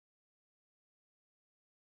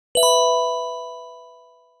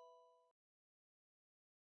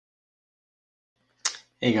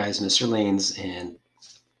Hey guys, Mr. Lanes, and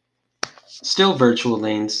still virtual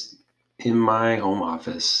Lanes in my home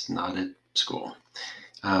office, not at school.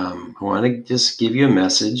 I want to just give you a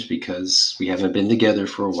message because we haven't been together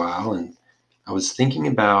for a while, and I was thinking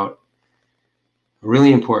about a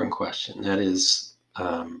really important question. That is,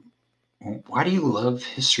 why do you love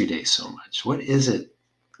History Day so much? What is it,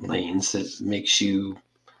 Lanes, that makes you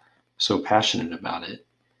so passionate about it?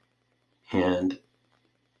 And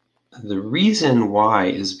the reason why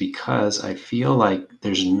is because I feel like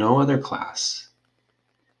there's no other class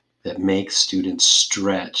that makes students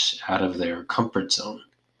stretch out of their comfort zone,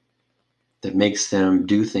 that makes them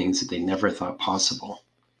do things that they never thought possible.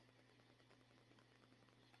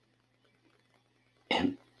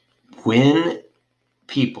 And when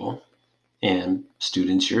people and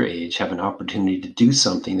students your age have an opportunity to do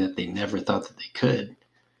something that they never thought that they could,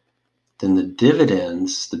 then the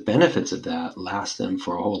dividends, the benefits of that last them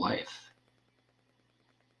for a whole life.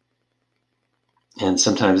 And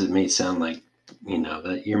sometimes it may sound like,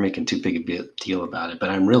 that you're making too big a deal about it,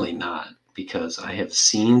 but I'm really not, because I have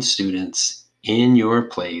seen students in your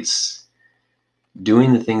place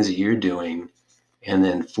doing the things that you're doing, and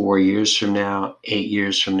then 4 years from now, 8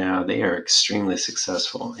 years from now, they are extremely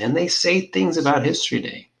successful. And they say things about History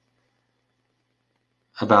Day,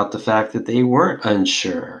 about the fact that they weren't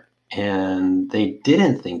unsure and they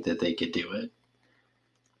didn't think that they could do it,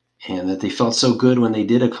 and that they felt so good when they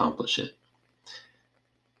did accomplish it.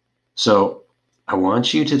 So I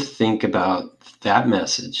want you to think about that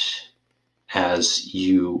message as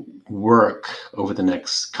you work over the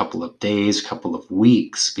next couple of days, couple of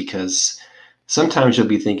weeks, because sometimes you'll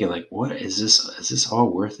be thinking like, what is this? Is this all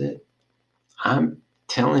worth it? I'm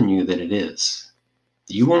telling you that it is.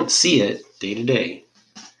 You won't see it day to day,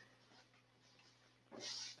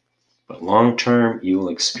 but long term, you will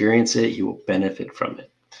experience it. You will benefit from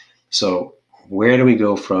it. So where do we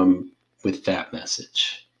go from with that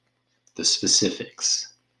message? The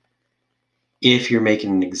specifics. If you're making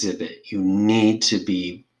an exhibit, you need to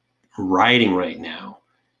be writing right now,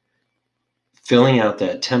 filling out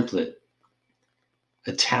that template,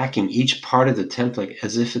 attacking each part of the template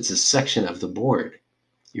as if it's a section of the board.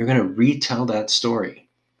 You're going to retell that story,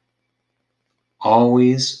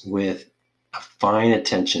 always with a fine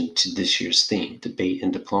attention to this year's theme, debate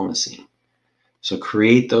and diplomacy. So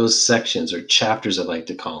create those sections, or chapters I like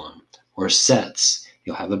to call them, or sets.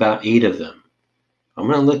 You'll have about 8 of them. I'm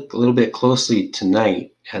going to look a little bit closely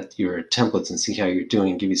tonight at your templates and see how you're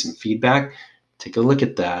doing, give you some feedback. Take a look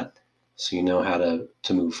at that so you know how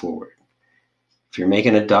to move forward. If you're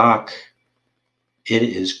making a doc, it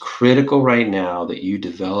is critical right now that you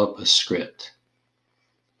develop a script.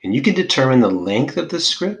 And you can determine the length of the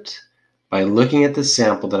script by looking at the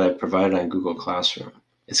sample that I've provided on Google Classroom.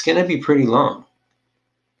 It's going to be pretty long.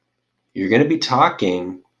 You're going to be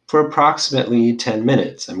talking for approximately 10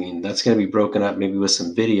 minutes. I mean, that's going to be broken up maybe with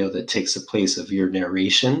some video that takes the place of your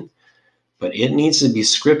narration, but it needs to be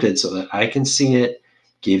scripted so that I can see it,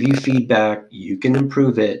 give you feedback, you can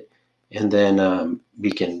improve it, and then we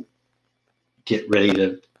can get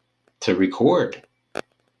ready to record.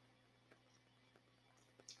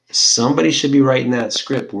 Somebody should be writing that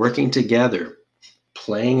script, working together,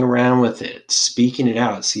 playing around with it, speaking it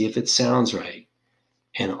out, see if it sounds right.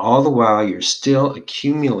 And all the while, you're still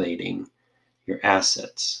accumulating your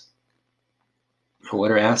assets.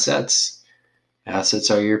 What are assets?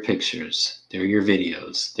 Assets are your pictures. They're your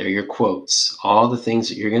videos. They're your quotes. All the things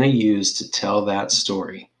that you're going to use to tell that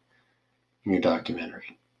story in your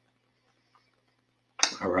documentary.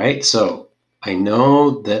 All right. So I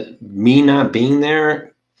know that me not being there,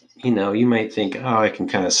 you might think, oh, I can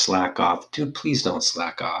kind of slack off. Dude, please don't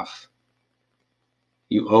slack off.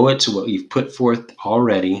 You owe it to what you've put forth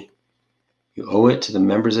already. You owe it to the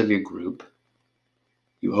members of your group.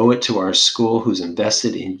 You owe it to our school who's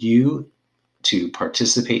invested in you to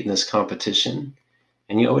participate in this competition.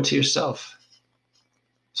 And you owe it to yourself.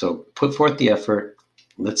 So put forth the effort.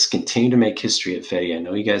 Let's continue to make history at FETI. I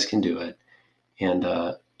know you guys can do it. And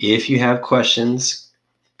if you have questions,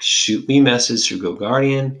 shoot me a message through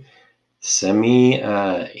GoGuardian. Send me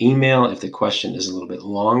an email if the question is a little bit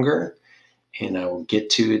longer, and I will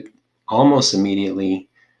get to it almost immediately.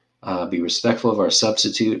 Be respectful of our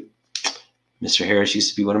substitute. Mr. Harris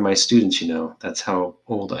used to be one of my students, That's how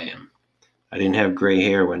old I am. I didn't have gray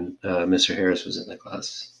hair when Mr. Harris was in the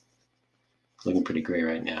class. Looking pretty gray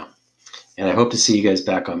right now. And I hope to see you guys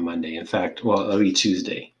back on Monday. In fact, it'll be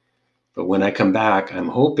Tuesday. But when I come back, I'm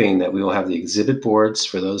hoping that we will have the exhibit boards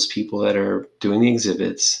for those people that are doing the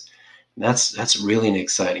exhibits. And that's really an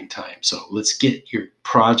exciting time. So let's get your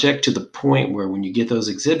project to the point where when you get those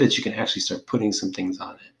exhibits, you can actually start putting some things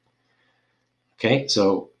on it. Okay,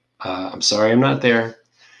 so I'm sorry I'm not there.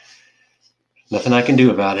 Nothing I can do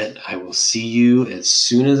about it. I will see you as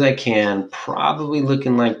soon as I can, probably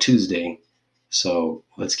looking like Tuesday. So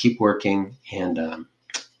let's keep working. And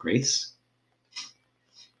Grace?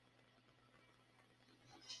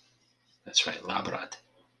 That's right, Labrat.